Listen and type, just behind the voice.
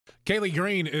Kayley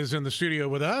Green is in the studio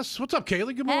with us. What's up,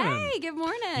 Kayley? Good morning. Hey, good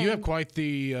morning. You have quite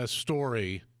the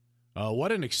story.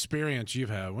 What an experience you've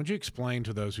had. Why don't you explain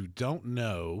to those who don't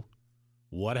know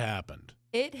what happened?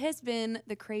 It has been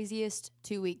the craziest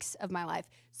 2 weeks of my life.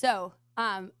 So,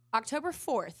 October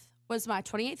 4th was my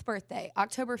 28th birthday.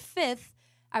 October 5th,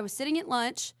 I was sitting at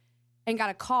lunch and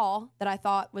got a call that I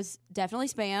thought was definitely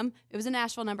spam. It was a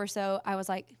Nashville number, so I was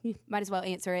like, might as well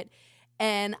answer it.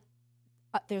 And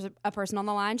there's a person on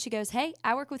the line. She goes, "Hey,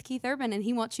 I work with Keith Urban, and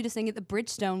he wants you to sing at the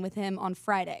Bridgestone with him on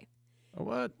Friday."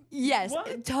 What? Yes,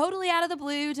 What? Totally out of the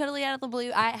blue.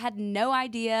 I had no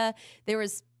idea.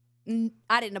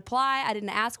 I didn't apply. I didn't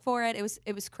ask for it.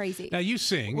 It was crazy. Now you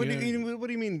sing. What do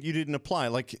you mean you didn't apply?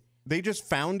 Like they just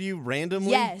found you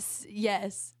randomly?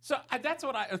 Yes. So that's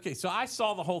what So I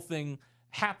saw the whole thing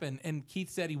happen, and Keith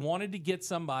said he wanted to get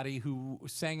somebody who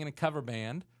sang in a cover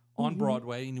band on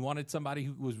Broadway, and he wanted somebody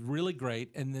who was really great,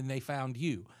 and then they found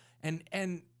you. And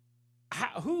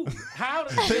how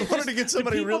They wanted to get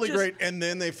somebody really great, and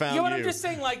then they found you. You know what I'm just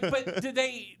saying? Like, but did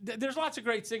they? There's lots of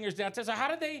great singers downtown. So how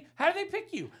did they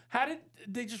pick you? How did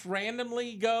they just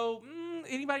randomly go?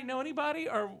 Anybody know anybody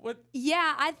or what?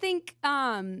 Yeah, I think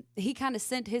he kind of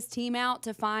sent his team out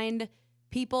to find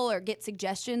people or get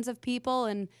suggestions of people,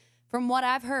 and from what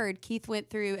I've heard, Keith went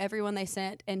through everyone they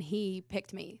sent, and he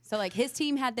picked me. So, like, his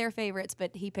team had their favorites,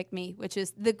 but he picked me, which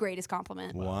is the greatest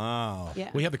compliment. Wow.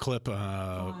 Yeah. We have the clip.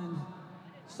 Find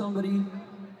somebody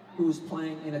who's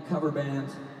playing in a cover band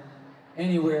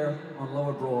anywhere on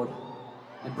Lower Broad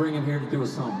and bring him here to do a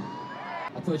song.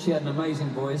 I thought she had an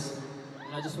amazing voice,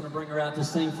 and I just want to bring her out to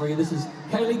sing for you. This is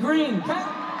Kayley Green.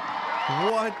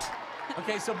 What?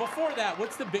 Okay, so before that,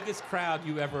 what's the biggest crowd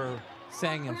you ever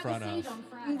sang in front of?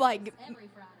 Like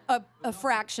a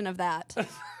fraction of that.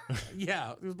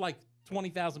 Yeah, it was like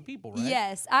 20,000 people, right?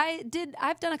 Yes, I've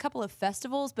done a couple of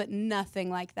festivals, but nothing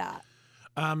like that.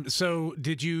 So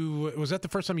was that the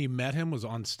first time you met him? Was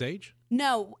on stage?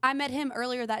 No, I met him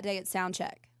earlier that day at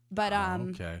Soundcheck. But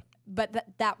Okay. But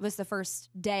that was the first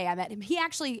day I met him. He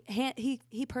actually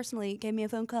he personally gave me a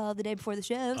phone call the day before the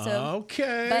show. So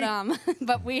Okay.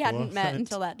 but we hadn't met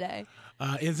until that day.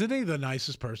 Isn't he the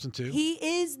nicest person too? He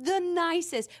is the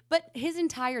nicest, but his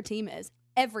entire team is.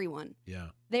 Everyone. Yeah.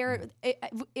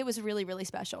 It was really, really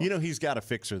special. You know he's got a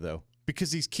fixer, though.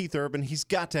 Because he's Keith Urban, he's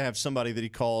got to have somebody that he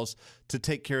calls to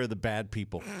take care of the bad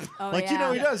people. Oh, like, yeah. you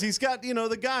know, he does. He's got,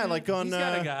 the guy, like on He's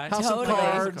got a guy. House Totally. of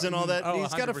Cards and all that. Oh,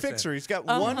 He's got a 100%. fixer. He's got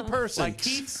one person. Like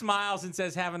Keith smiles and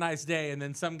says, "Have a nice day," and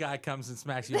then some guy comes and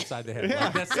smacks you upside the head.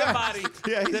 Like, that's somebody.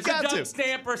 Yeah, he's there's got a to. dump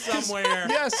stamper somewhere.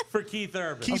 Yes. For Keith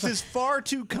Urban. Keith is far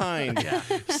too kind. Yeah.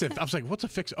 I was like, what's a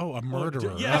fix? Oh, a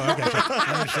murderer. yeah. Oh, I gotcha.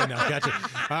 I understand now. Gotcha.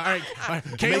 All right.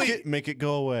 Kayley, Make it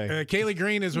go away. Kayley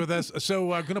Green is with us. So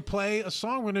we're going to play a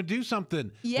song. We're going to do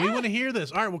something. Yeah. We want to hear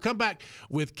this. All right, we'll come back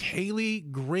with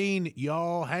Kayley Green.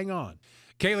 Y'all hang on.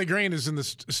 Kayley Green is in the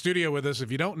studio with us.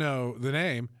 If you don't know the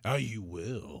name, you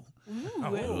will.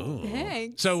 Ooh,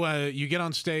 thanks. So you get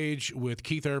on stage with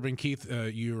Keith Urban. Keith,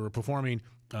 you're performing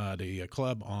the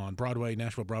club on Broadway,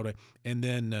 Nashville Broadway, and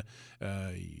then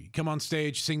you come on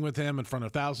stage, sing with him in front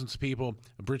of thousands of people,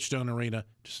 Bridgestone Arena,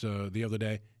 just the other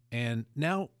day, and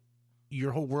now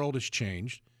your whole world has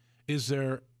changed.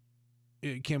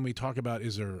 Can we talk about?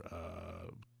 Is there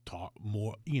talk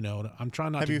more? I'm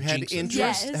trying not. Have to you had jinx it.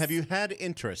 interest? Yes. Have you had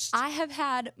interest? I have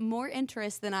had more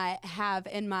interest than I have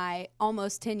in my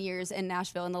almost 10 years in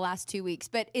Nashville in the last 2 weeks.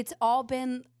 But it's all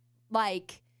been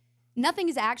like nothing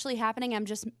is actually happening. I'm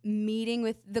just meeting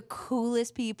with the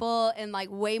coolest people and like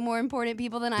way more important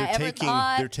people than I ever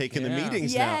thought. They're taking the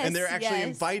meetings now, and they're actually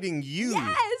inviting you.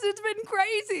 Yes, it's been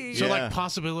crazy. So, Yeah. like,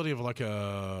 possibility of like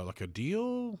a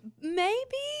deal? Maybe,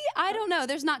 I don't know.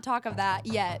 There's not talk of that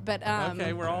yet, but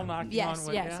Okay, we're all knocking yes, on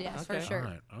wood. yes, Yeah, yes, for okay. sure.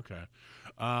 All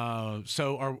right. Okay.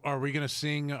 So, are we gonna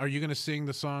sing? Are you gonna sing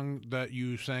the song that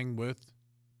you sang with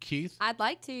Keith? I'd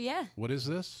like to, yeah. What is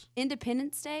this?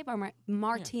 Independence Day by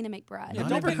Martina McBride. Yeah, I've don't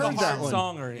never pick a heard that hard one.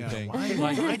 song or Yeah. anything.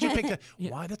 Why'd you pick that?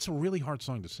 Why? That's a really hard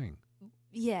song to sing.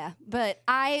 Yeah, but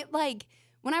I like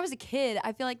when I was a kid,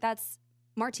 I feel like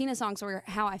Martina songs were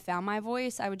how I found my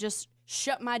voice. I would just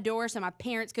shut my door so my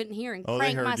parents couldn't hear and Oh, they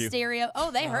crank heard my you. stereo.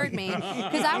 Oh, they heard me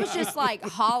because I was just like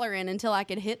hollering until I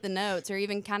could hit the notes or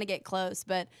even kind of get close.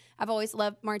 But I've always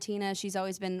loved Martina. She's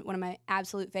always been one of my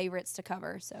absolute favorites to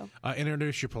cover. So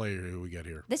Introduce your player who we got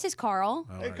here. this is Carl.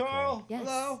 All Hey, right, Carl. Yes.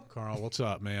 Hello. Carl, what's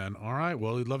up, man? All right.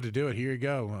 Well, we'd love to do it. Here you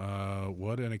go.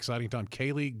 What an exciting time.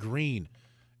 Kayley Green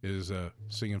is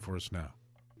singing for us now.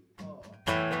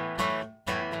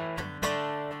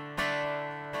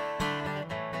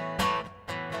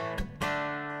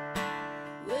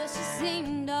 Well, she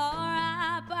seemed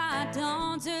alright by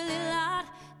dawn's early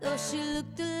though she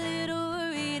looked a little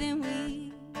worried and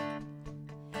weak.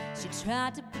 She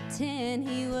tried to pretend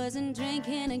he wasn't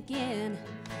drinking again,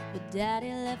 but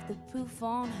Daddy left the proof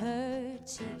on her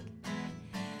cheek.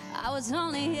 I was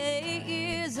only 8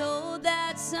 years old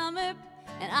that summer,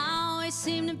 and I always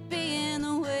seemed to be in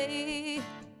the way.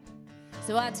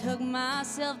 So I took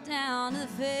myself down to the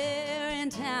fair in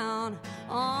town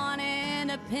on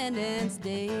Independence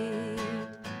Day.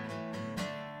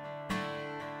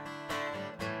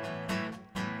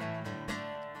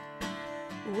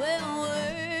 Well,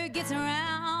 word gets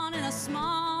around in a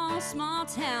small, small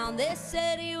town. They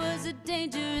said he was a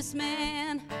dangerous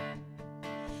man,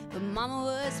 but Mama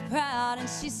was proud and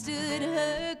she stood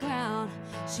her ground.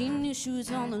 She knew she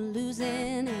was on the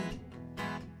losing end.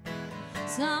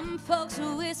 Some folks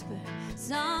will whisper,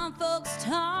 some folks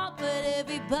talk, but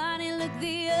everybody looked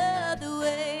the other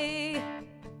way.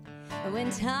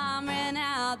 When time ran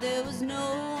out, there was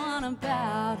no one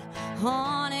about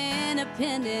on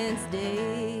Independence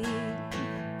Day.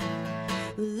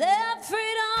 Let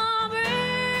freedom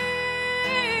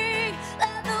ring,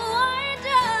 let the white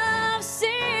dove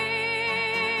sing.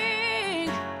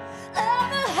 Let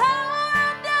the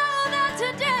heart know that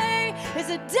today is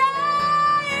a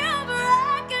day of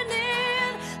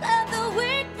reckoning. Let the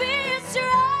weak be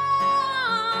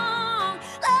strong.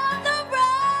 Let the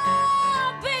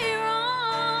wrong be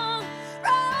wrong.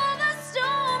 Roll the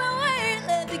stone away.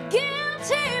 Let the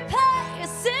guilty pay.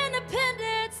 It's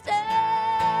Independence Day.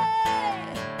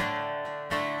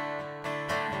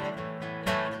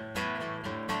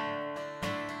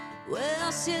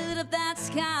 Well, she lit up that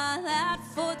sky that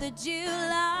 4th of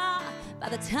July. By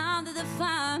the time that the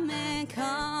firemen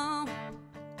come,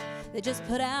 they just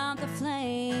put out the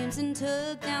flames and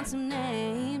took down some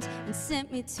names and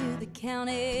sent me to the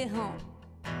county home.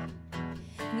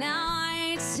 Now I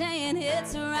ain't saying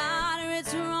it's right or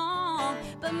it's wrong,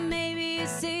 but maybe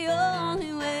it's the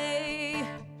only way.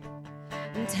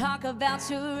 And talk about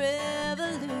your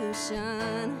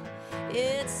revolution,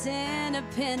 it's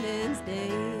Independence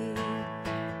Day.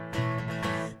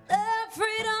 Let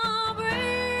freedom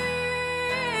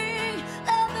ring,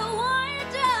 let the white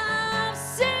dove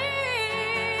sing.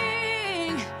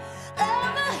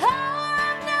 Let the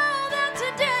heart know that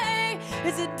today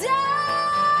is a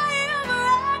day of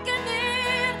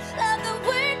reckoning. Let the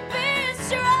weak be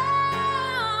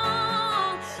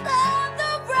strong. Let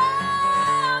the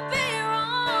wrong be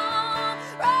wrong.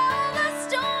 Roll the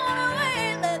stone away.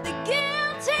 Let the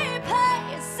guilty pay.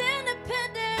 It's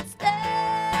Independence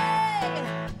Day.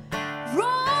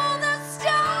 Roll the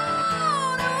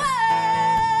stone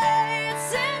away. It's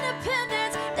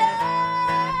Independence Day.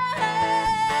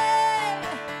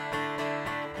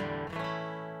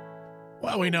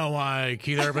 Well, we know why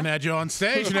Keith Urban had you on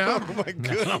stage now. Oh, my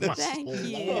goodness. Thank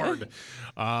you. Lord.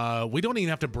 We don't even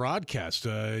have to broadcast.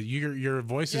 Your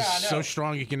voice is Yeah, I know. so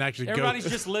strong you can actually Everybody's go.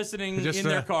 just listening Just in the-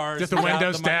 their cars. Just the without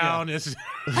windows the mic. down. It's-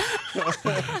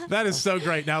 that is so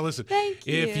great. Now listen, Thank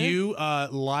if you. you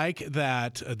like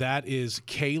that, that is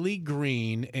Kayley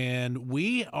Green, and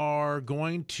we are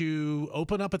going to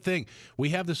open up a thing. We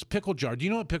have this pickle jar. Do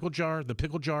you know what pickle jar? The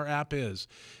pickle jar app is.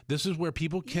 This is where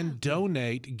people can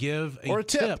donate, give Or a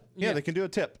tip. Yeah, Yeah. they can do a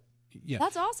tip. Yeah.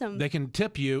 That's awesome. They can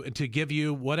tip you and to give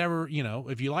you whatever,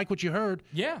 if you like what you heard,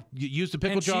 Yeah. use the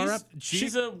pickle And jar app.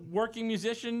 she's a working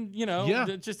musician, Yeah.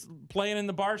 just playing in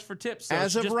the bars for tips. So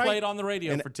As she of just right- played on the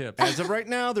radio and for tips. As of right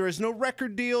now, there is no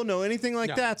record deal, no anything like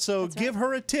No. that. So give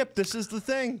her a tip. This is the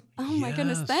thing. oh my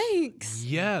goodness, Yes. thanks.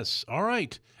 Yes. All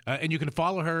right. And you can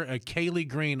follow her, Kayley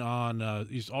Green, on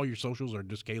all your socials are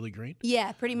just Kayley Green.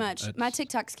 Yeah, pretty much. My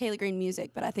TikTok's Kayley Green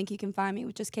Music, but I think you can find me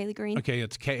with just Kayley Green. Okay,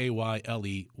 it's Kayley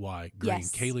Green.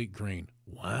 Yes. Kayley Green.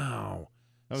 Wow.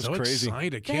 That was so crazy.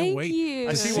 excited. Can't Thank wait. you.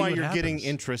 I to see see why what you're getting happens.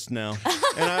 interest now.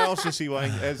 And I also see why,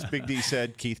 as Big D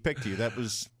said, Keith picked you. That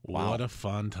was, wow. What a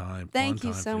fun time. Thank fun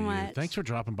you time so for much. Thanks for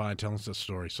dropping by and telling us this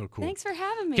story. So cool. Thanks for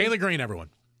having me. Kayley Green, everyone.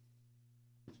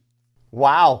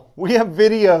 Wow, we have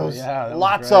videos, Yeah, that was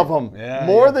lots great. of them, Yeah,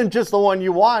 more yeah. than just the one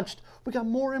you watched. We got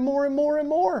more and more and more and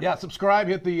more. Yeah, subscribe,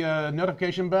 hit the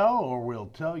notification bell, or we'll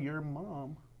tell your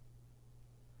mom.